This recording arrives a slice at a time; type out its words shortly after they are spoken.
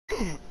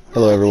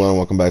Hello everyone,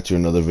 welcome back to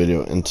another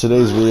video. In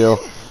today's video,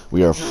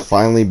 we are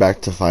finally back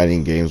to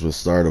fighting games with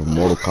start of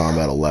Mortal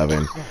Kombat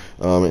 11.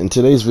 In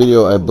today's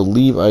video, I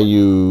believe I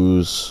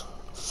use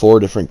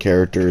 4 different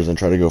characters and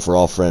try to go for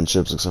all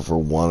friendships except for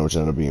one, which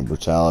ended up being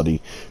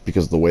Brutality.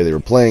 Because of the way they were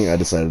playing, I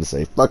decided to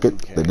say, fuck it,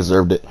 they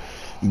deserved it.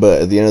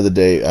 But at the end of the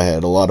day, I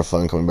had a lot of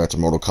fun coming back to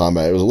Mortal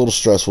Kombat. It was a little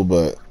stressful,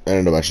 but I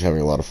ended up actually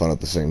having a lot of fun at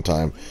the same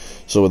time.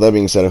 So with that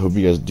being said, I hope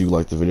you guys do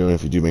like the video, and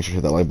if you do, make sure to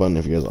hit that like button.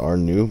 If you guys are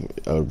new,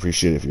 I would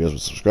appreciate it if you guys would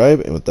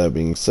subscribe. And with that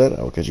being said,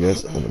 I will catch you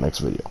guys in the next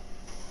video.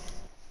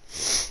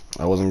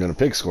 I wasn't going to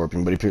pick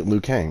Scorpion, but he picked Liu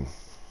Kang.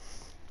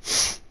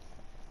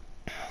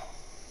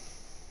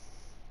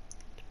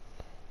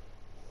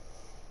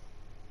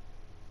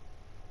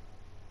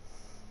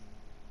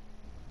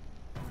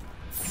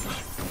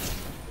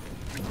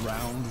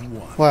 Round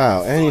 1.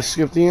 Wow, and you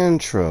skipped the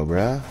intro,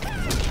 bruh.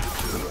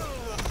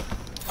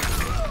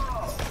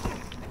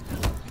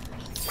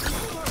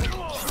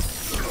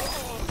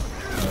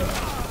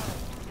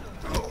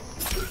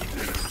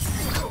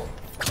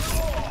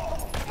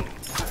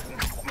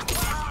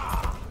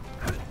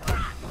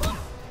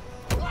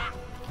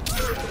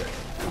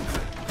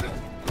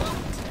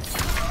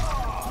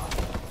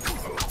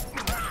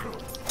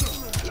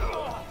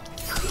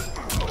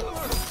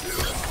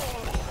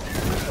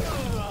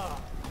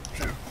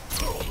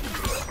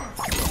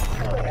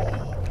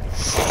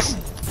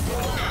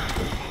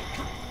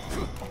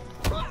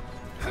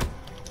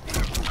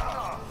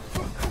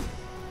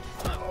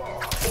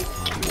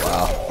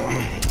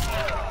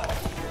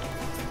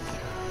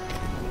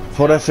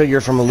 What I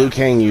figured from a Liu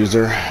Kang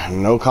user,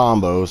 no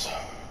combos.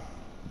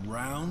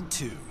 Round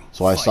 2.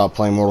 So I stopped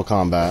playing Mortal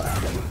Kombat.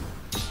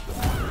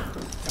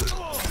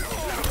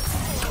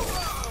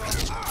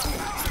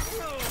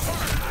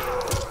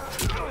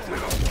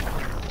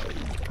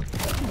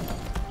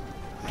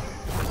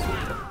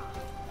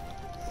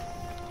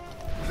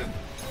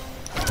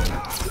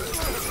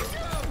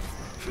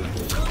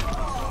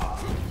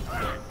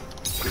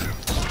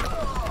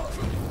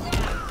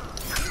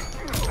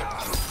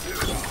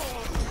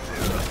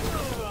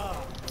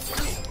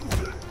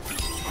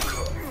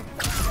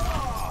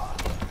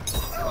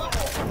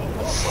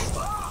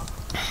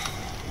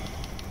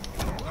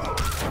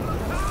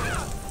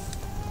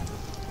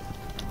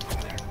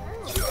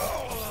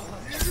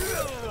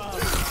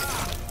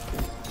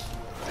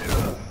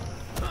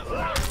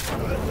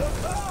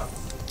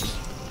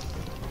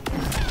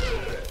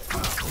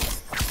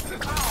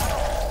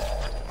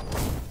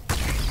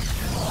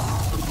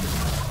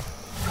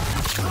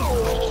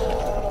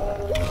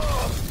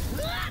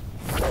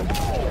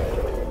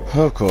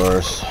 Of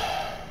course.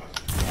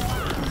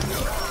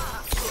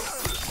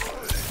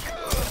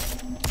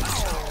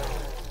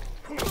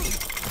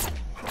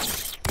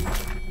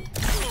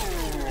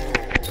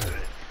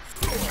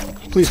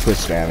 Please quit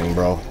spamming,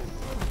 bro.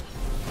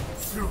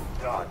 Do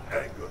not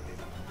anger me.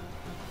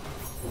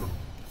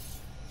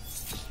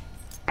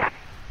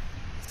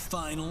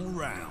 Final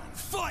round.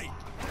 Fight!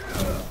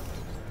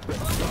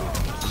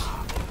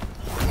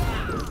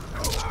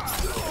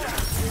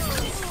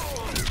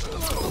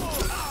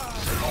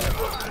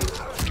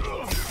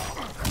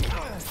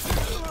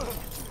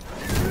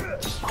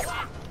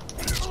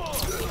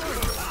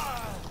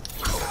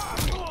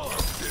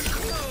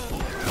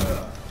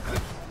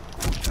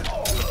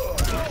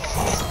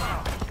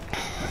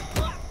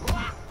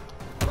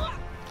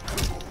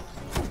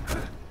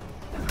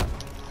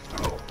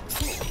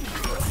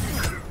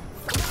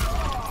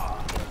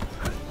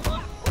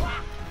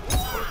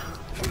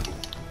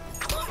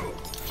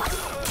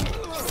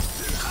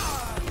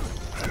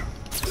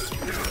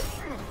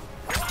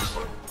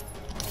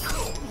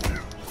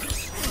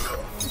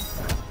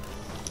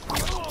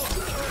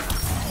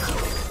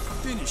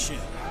 Finish him.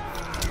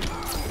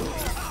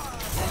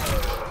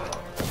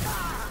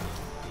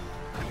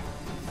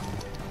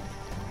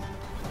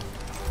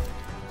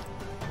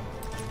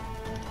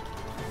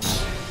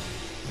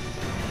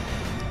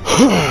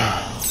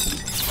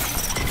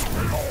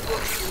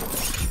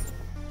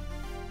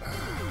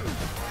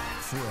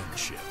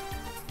 Friendship.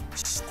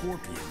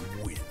 Scorpion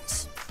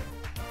wins.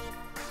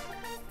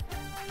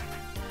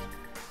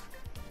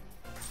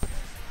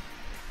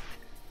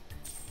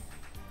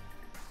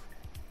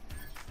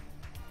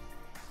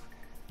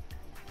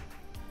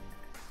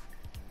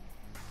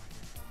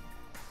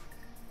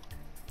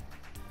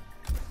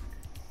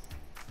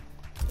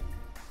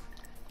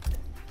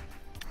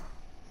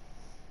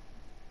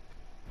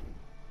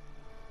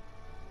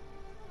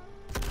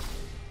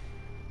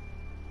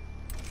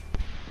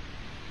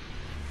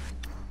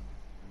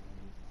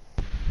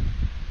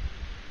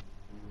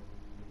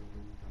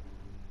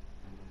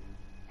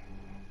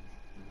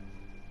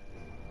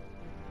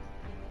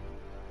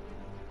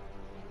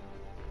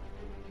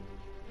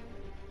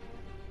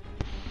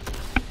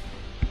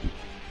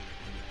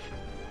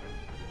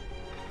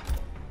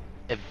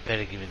 It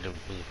better give me the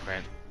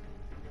blueprint.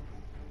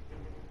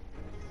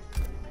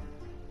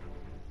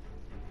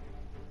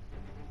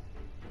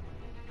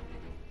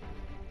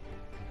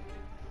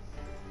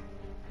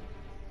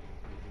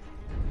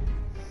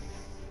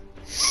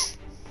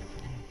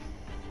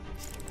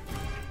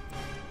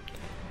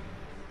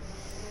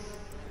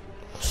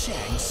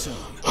 soon.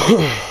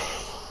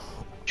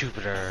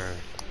 Jupiter.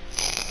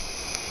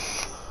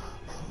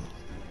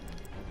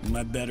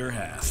 My better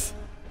half.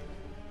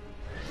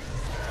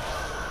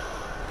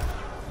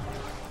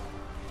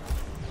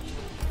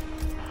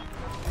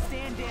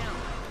 Stand down.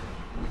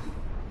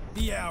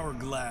 The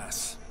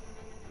hourglass.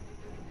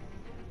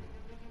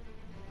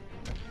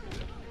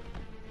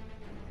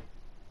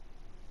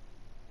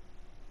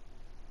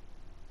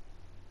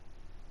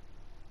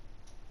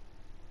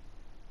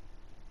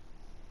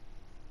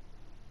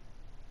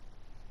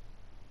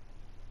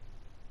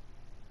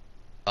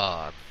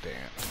 Ah, damn.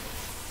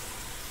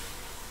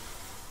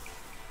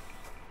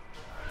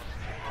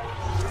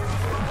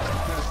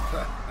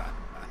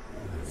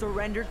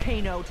 Surrender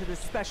Kano to the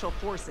Special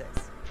Forces.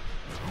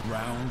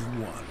 Round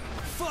one.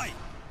 Fight!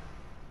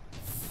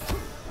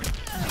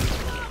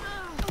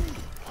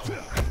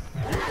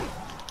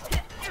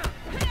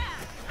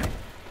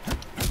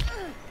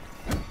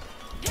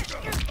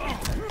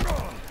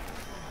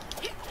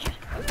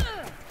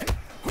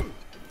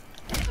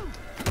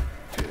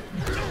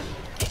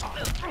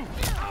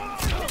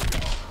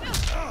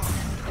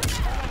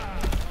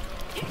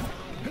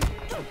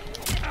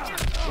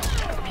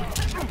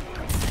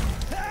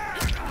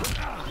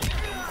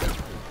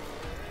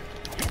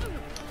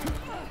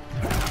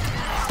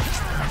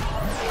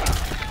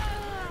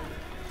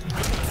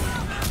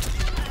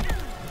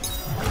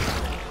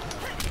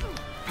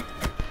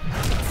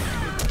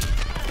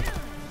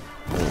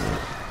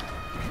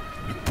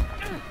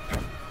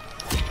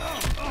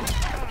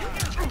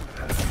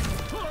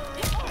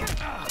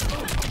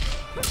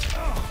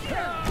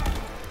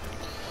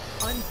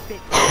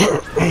 Unfit.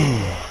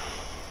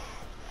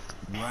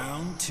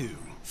 Round two.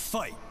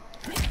 Fight!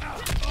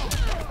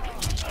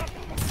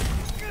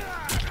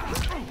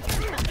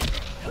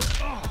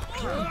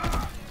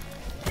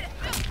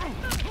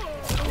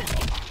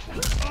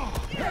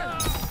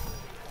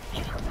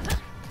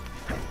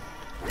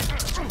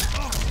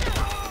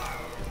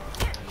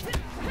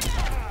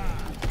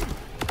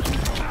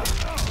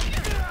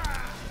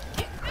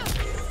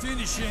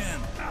 Finish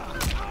him!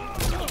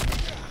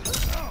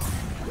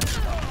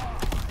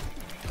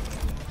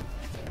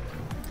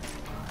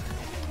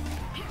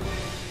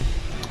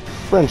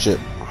 Friendship.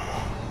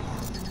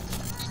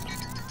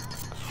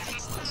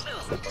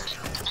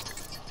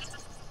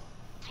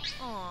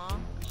 Aww.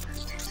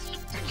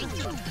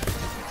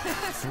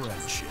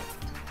 Friendship.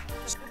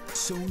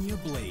 Sonya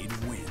Blade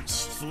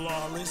wins.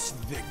 Flawless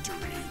victory.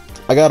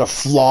 I got a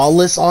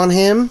flawless on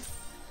him?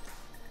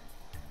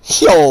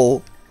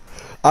 Yo,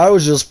 I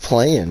was just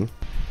playing.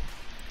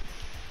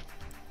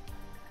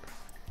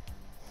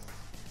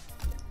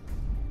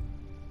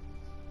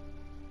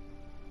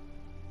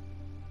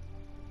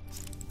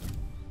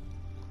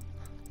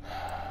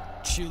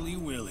 Chilly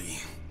Willy.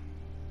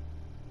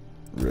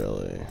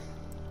 Really?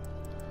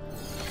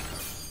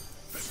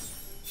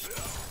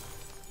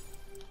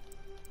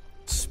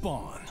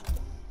 Spawn.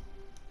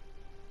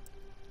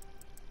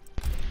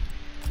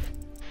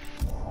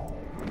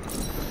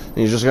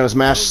 He's just gonna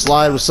smash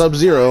slide with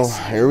Sub-Zero.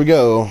 Here we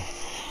go.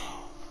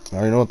 I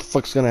already know what the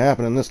fuck's gonna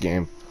happen in this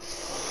game.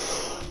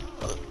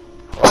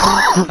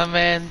 Come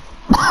in.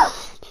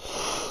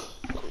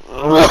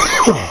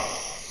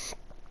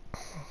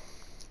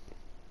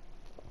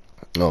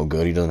 Oh,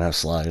 good. He doesn't have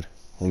slide.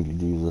 I think you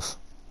do this.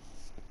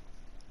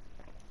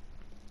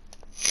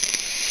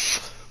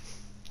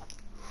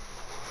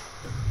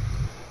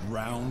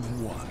 Round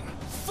one.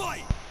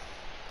 Fight!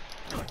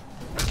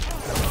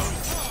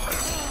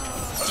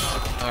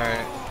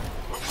 Alright.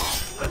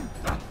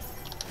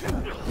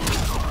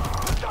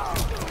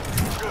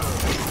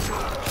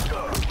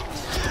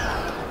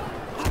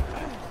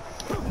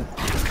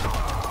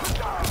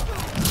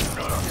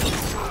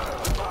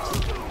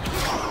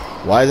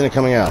 Why isn't it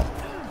coming out?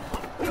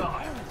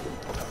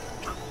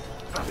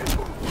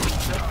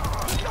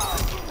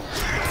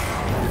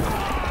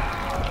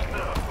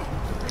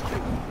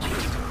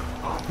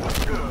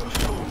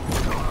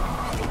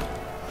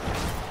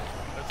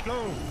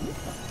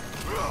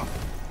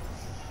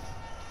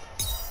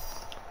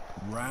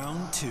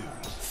 Round two.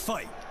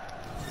 Fight!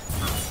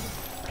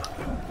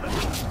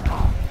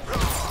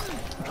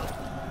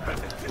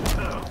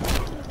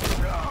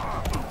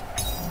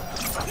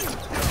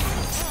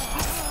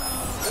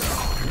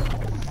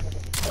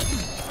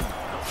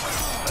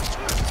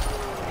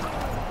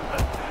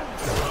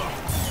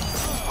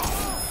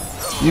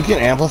 You can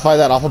amplify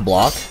that off a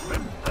block?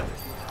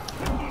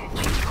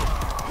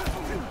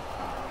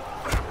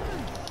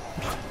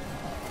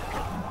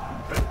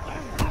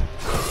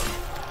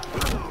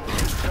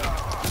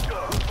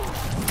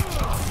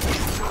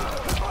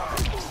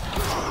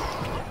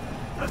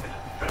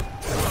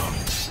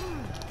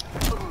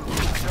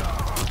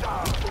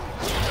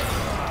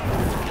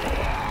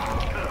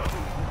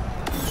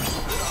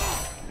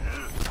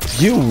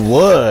 You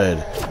would.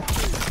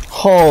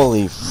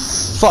 Holy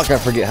fuck, I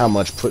forget how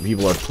much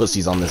people are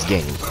pussies on this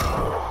game.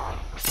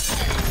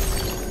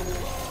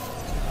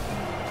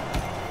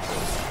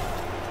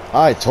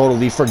 I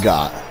totally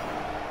forgot.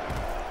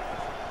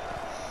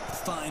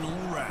 Final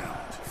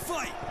round.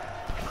 Fight!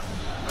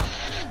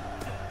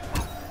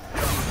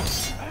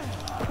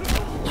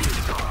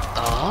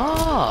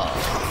 Oh.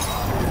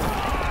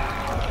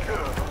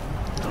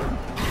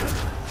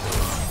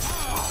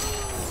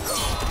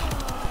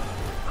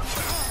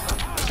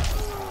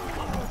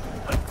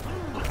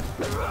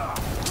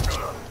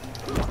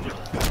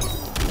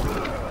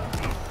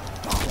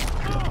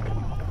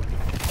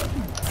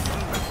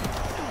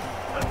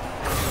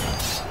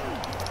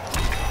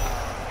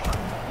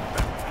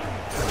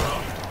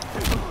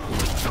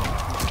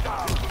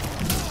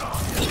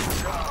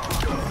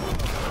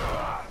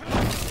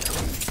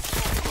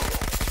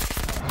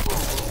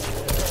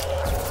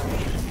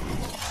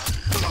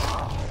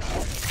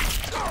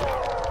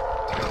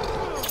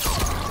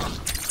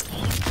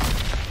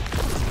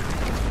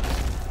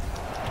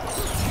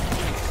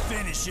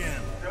 Finish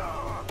him.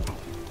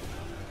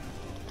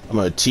 I'm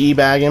gonna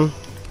teabag him.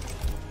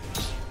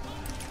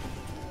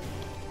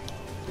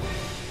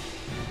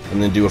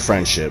 And then do a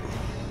friendship.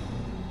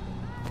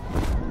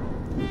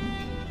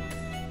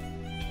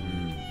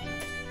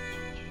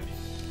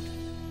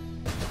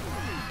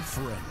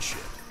 Friendship.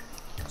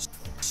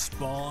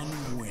 Spawn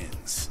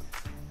wins.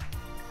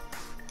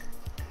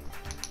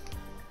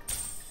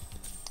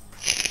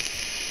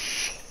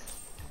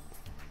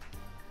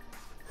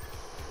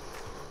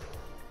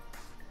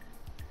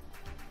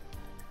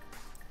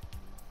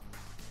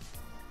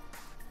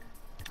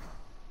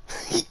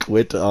 He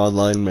quit the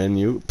online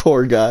menu.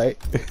 Poor guy.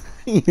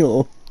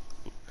 You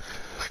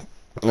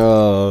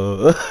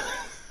know.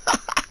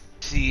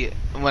 See,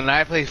 when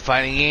I play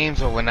fighting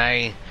games, or when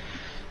I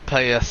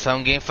play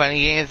some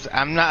fighting games,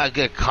 I'm not a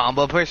good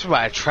combo person,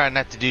 but I try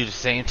not to do the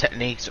same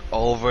techniques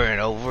over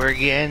and over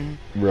again.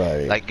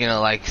 Right. Like, you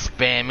know, like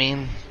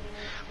spamming.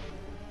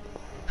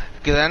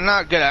 Because I'm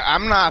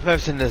not a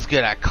person that's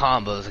good at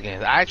combos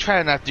again. I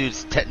try not to do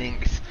these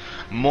techniques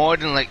more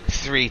than like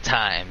 3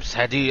 times.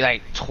 I do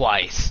like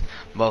twice,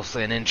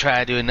 mostly, and then try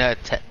to do another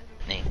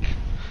technique.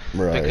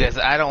 Right. Because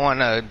I don't want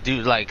to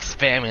do like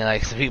spamming,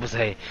 like some people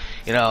say,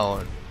 you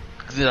know,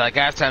 like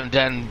after I'm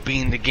done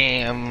beating the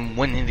game,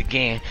 winning the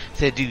game,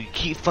 say, dude,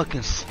 keep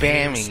fucking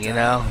spamming, you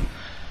know.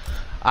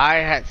 I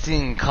had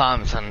seen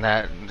comments on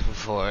that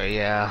before,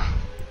 yeah.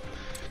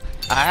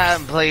 I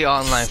haven't played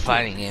online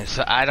fighting games,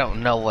 so I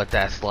don't know what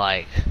that's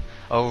like,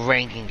 or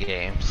ranking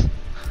games.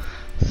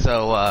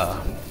 So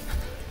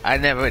I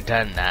never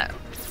done that.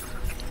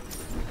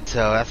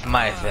 So that's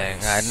my thing.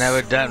 I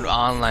never done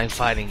online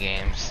fighting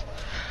games.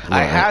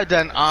 I have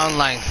done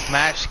online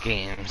Smash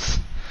games,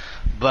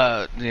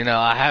 but you know,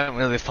 I haven't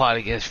really fought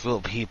against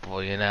real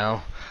people, you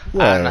know.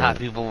 I don't know how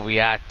people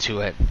react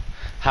to it,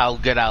 how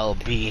good I'll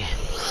be,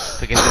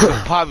 because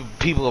there's probably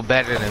people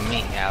better than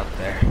me out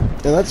there.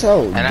 And that's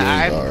how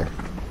games are.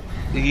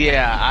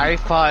 Yeah, I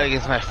fought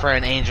against my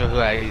friend Angel, who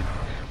I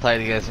played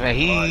against. Man,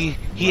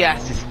 he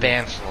actually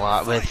spams a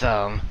lot with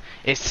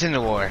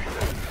Incineroar.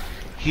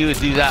 He would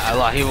do that a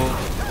lot. He will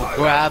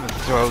grab and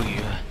throw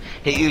you,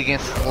 hit you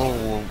against a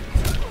little.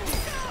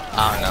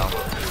 I don't know.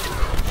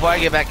 Before I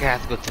get back, I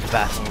have to go to the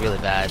bathroom really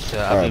bad, so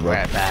I'll be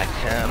right back.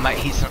 I might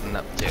heat something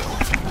up too.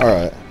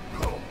 Alright.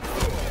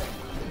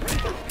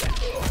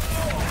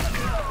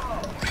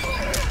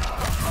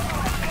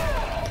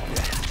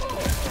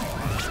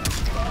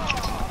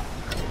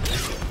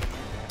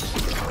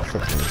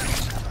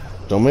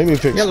 Don't make me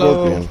pick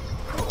Scorpion.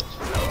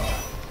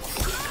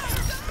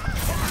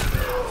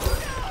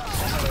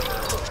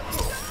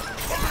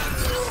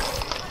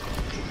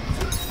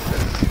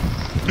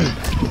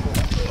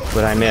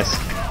 What I miss?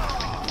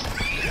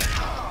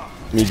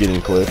 Me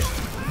getting clipped.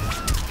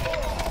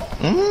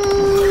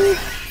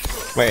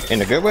 Wait,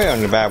 in a good way or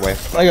in a bad way?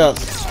 I got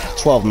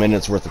 12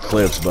 minutes worth of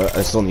clips, but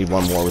I still need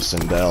one more with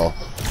Sindel.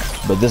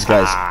 But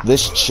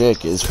this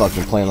chick is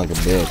fucking playing like a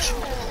bitch.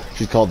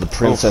 She's called the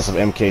Princess of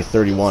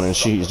MK31, and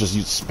she's just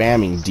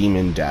spamming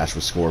Demon Dash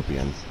with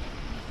Scorpion.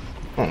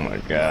 Oh my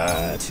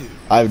god.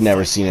 I've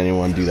never seen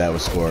anyone do that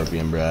with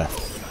Scorpion, bruh.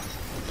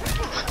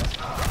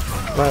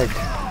 Like,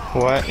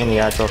 what in the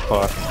actual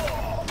fuck?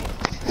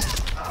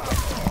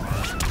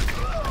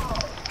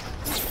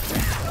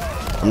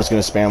 I'm just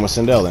gonna spam with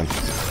Sindel then.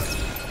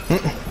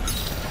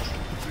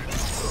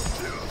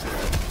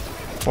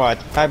 What?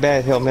 I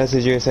bet he'll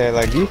message you and say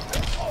like, you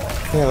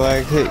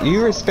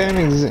were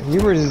spamming,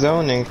 you were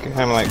zoning.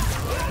 I'm like,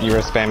 you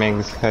were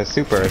spamming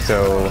super,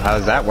 so how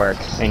does that work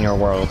in your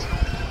world?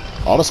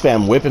 I'll just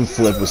spam whip and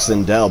flip with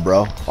Sindel,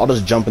 bro. I'll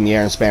just jump in the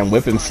air and spam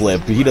whip and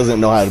flip. He doesn't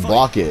know how to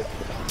block it.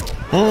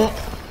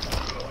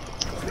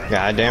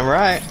 Goddamn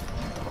right.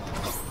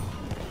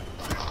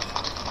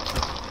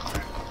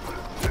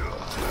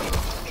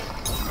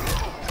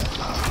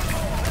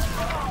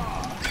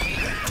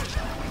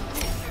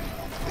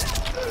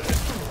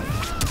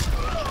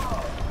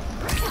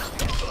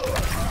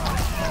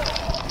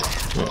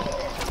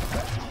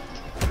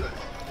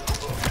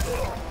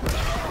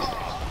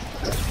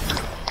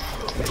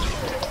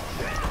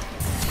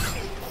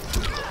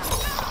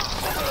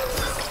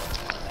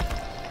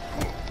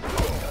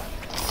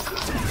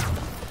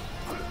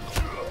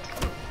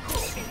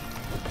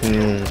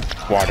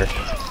 Water.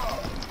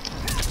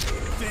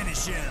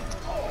 Finish him.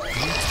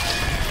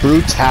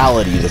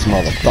 Brutality, this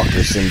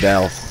motherfucker,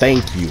 Sindel.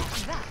 Thank you.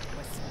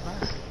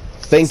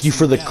 Thank you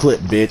for the clip,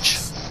 bitch.